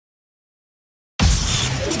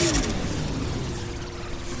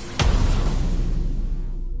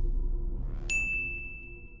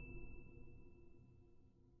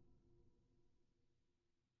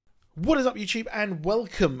What is up, YouTube, and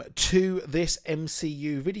welcome to this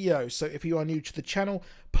MCU video. So if you are new to the channel,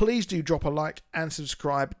 please do drop a like and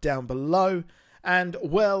subscribe down below. And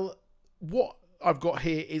well, what I've got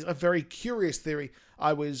here is a very curious theory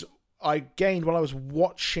I gained while I was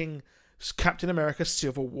watching Captain America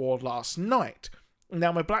Civil War last night.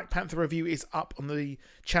 Now, my Black Panther review is up on the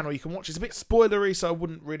channel. You can watch. It's a bit spoilery, so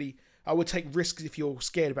I would take risks if you're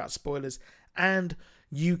scared about spoilers. And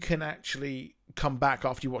you can actually come back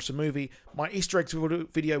after you watch the movie. My Easter eggs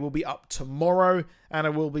video will be up tomorrow, and I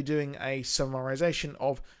will be doing a summarization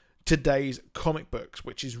of today's comic books,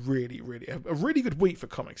 which is really a really good week for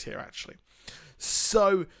comics here, actually.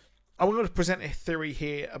 So I'm going to present a theory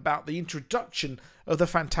here about the introduction of the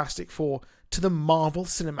Fantastic Four to the Marvel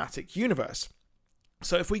Cinematic Universe.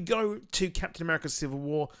 So if we go to Captain America Civil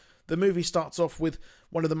War, the movie starts off with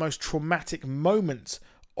one of the most traumatic moments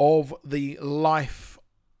of the life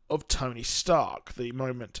of Tony Stark, the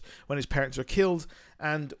moment when his parents were killed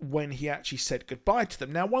and when he actually said goodbye to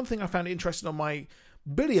them. Now, one thing I found interesting on my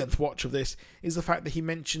billionth watch of this is the fact that he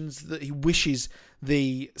mentions that he wishes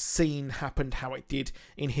the scene happened how it did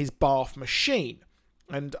in his bath machine.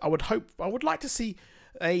 And I would like to see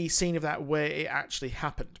a scene of that where it actually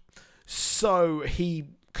happened. So he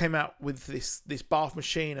came out with this bath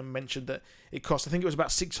machine and mentioned that it cost, I think it was about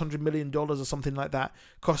 $600 million or something like that,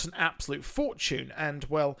 cost an absolute fortune. And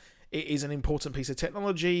well, it is an important piece of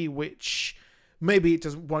technology which maybe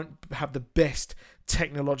it won't have the best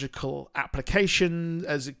technological application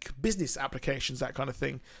as business applications, that kind of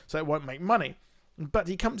thing, so it won't make money. But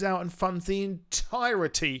he comes out and funds the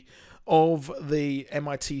entirety of the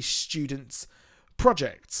MIT students'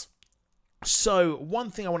 projects. So one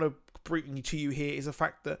thing I want to bring to you here is the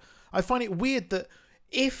fact that I find it weird that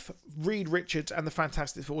if Reed Richards and the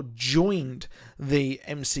Fantastic Four joined the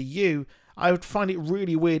MCU, I would find it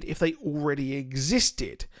really weird if they already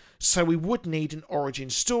existed. So we would need an origin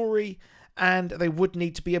story, and they would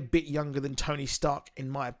need to be a bit younger than Tony Stark, in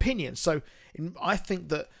my opinion. So I think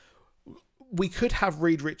that we could have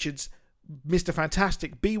Reed Richards, Mr.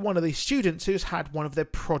 Fantastic, be one of these students who's had one of their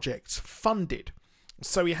projects funded.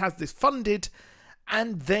 So he has this funded,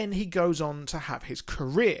 and then he goes on to have his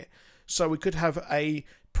career. So we could have a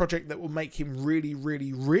project that will make him really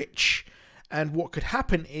rich, and what could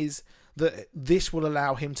happen is that this will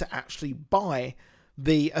allow him to actually buy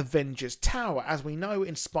the Avengers Tower. As we know,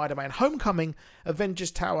 in Spider-Man Homecoming,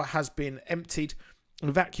 Avengers Tower has been emptied,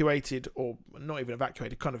 evacuated, or not even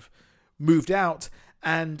evacuated, kind of moved out,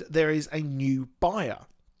 and there is a new buyer.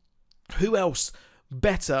 Who else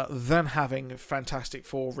better than having Fantastic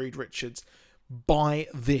Four, Reed Richards, buy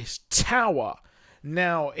this tower?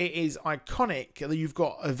 Now, it is iconic that you've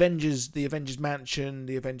got Avengers, the Avengers Mansion,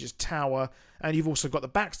 the Avengers Tower, and you've also got the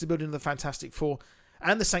Baxter Building of the Fantastic Four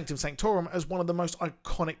and the Sanctum Sanctorum as one of the most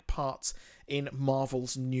iconic parts in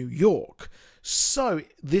Marvel's New York. So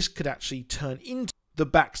this could actually turn into the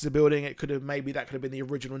Baxter Building. It could have, maybe that could have been the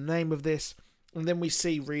original name of this, and then we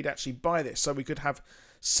see Reed actually buy this. So we could have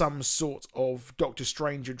some sort of Doctor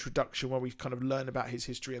Strange introduction where we kind of learn about his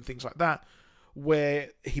history and things like that, where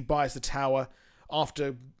he buys the tower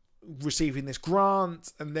after receiving this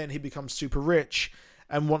grant, and then he becomes super rich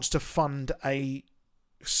and wants to fund a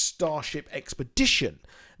starship expedition.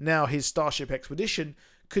 Now, his starship expedition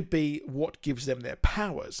could be what gives them their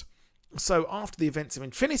powers. So after the events of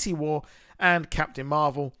Infinity War and Captain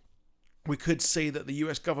Marvel, we could see that the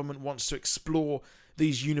US government wants to explore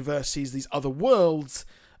these universes, these other worlds,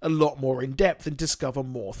 a lot more in depth and discover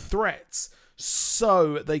more threats.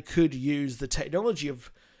 So they could use the technology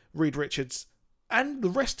of Reed Richards and the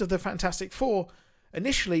rest of the Fantastic Four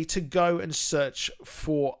initially to go and search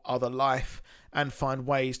for other life and find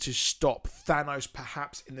ways to stop Thanos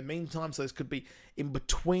perhaps in the meantime. So this could be in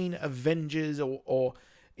between Avengers or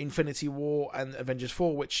Infinity War and Avengers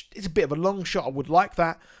 4, which is a bit of a long shot. I would like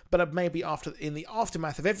that, but maybe in the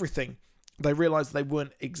aftermath of everything, they realised they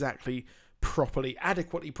weren't exactly properly,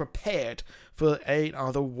 adequately prepared for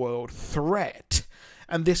another world threat.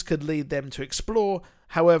 And this could lead them to explore.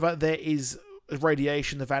 However, there is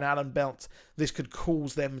radiation, the Van Allen belt. This could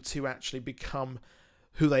cause them to actually become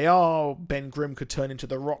who they are. Ben Grimm could turn into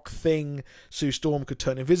the Rock Thing, Sue Storm could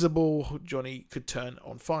turn invisible, Johnny could turn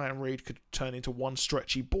on fire, and Reed could turn into one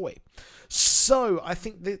stretchy boy. So I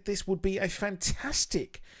think that this would be a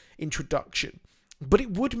fantastic introduction, but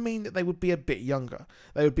it would mean that they would be a bit younger.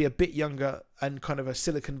 They would be a bit younger and kind of a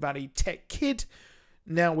Silicon Valley tech kid.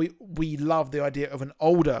 Now, we love the idea of an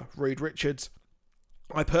older Reed Richards.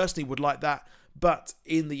 I personally would like that, but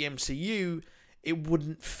in the MCU, it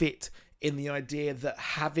wouldn't fit in the idea that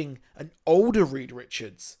having an older Reed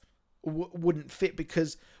Richards wouldn't fit,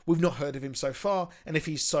 because we've not heard of him so far, and if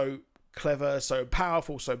he's so clever, so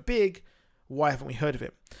powerful, so big. Why haven't we heard of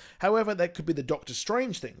him? However, that could be the Doctor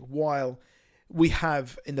Strange thing. While we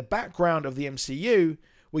have in the background of the MCU,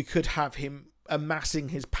 we could have him amassing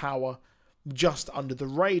his power just under the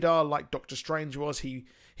radar, like Doctor Strange was.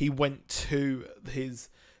 He went to his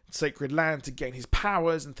sacred land to gain his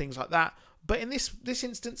powers and things like that. But in this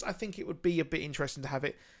instance, I think it would be a bit interesting to have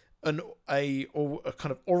it a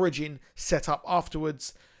kind of origin set up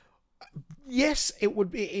afterwards. Yes, it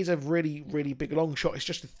is a really, really big long shot. It's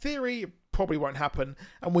just a theory. It probably won't happen,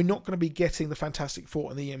 and we're not going to be getting the Fantastic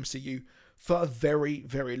Four in the MCU for a very,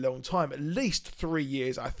 very long time. At least 3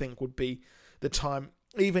 years, I think, would be the time.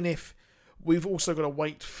 Even if we've also got to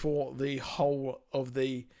wait for the whole of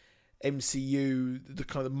the MCU, the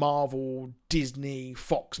kind of Marvel, Disney,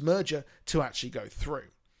 Fox merger to actually go through.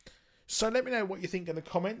 So let me know what you think in the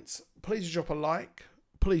comments. Please drop a like.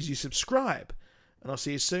 Please do subscribe. And I'll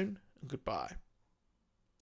see you soon. Goodbye.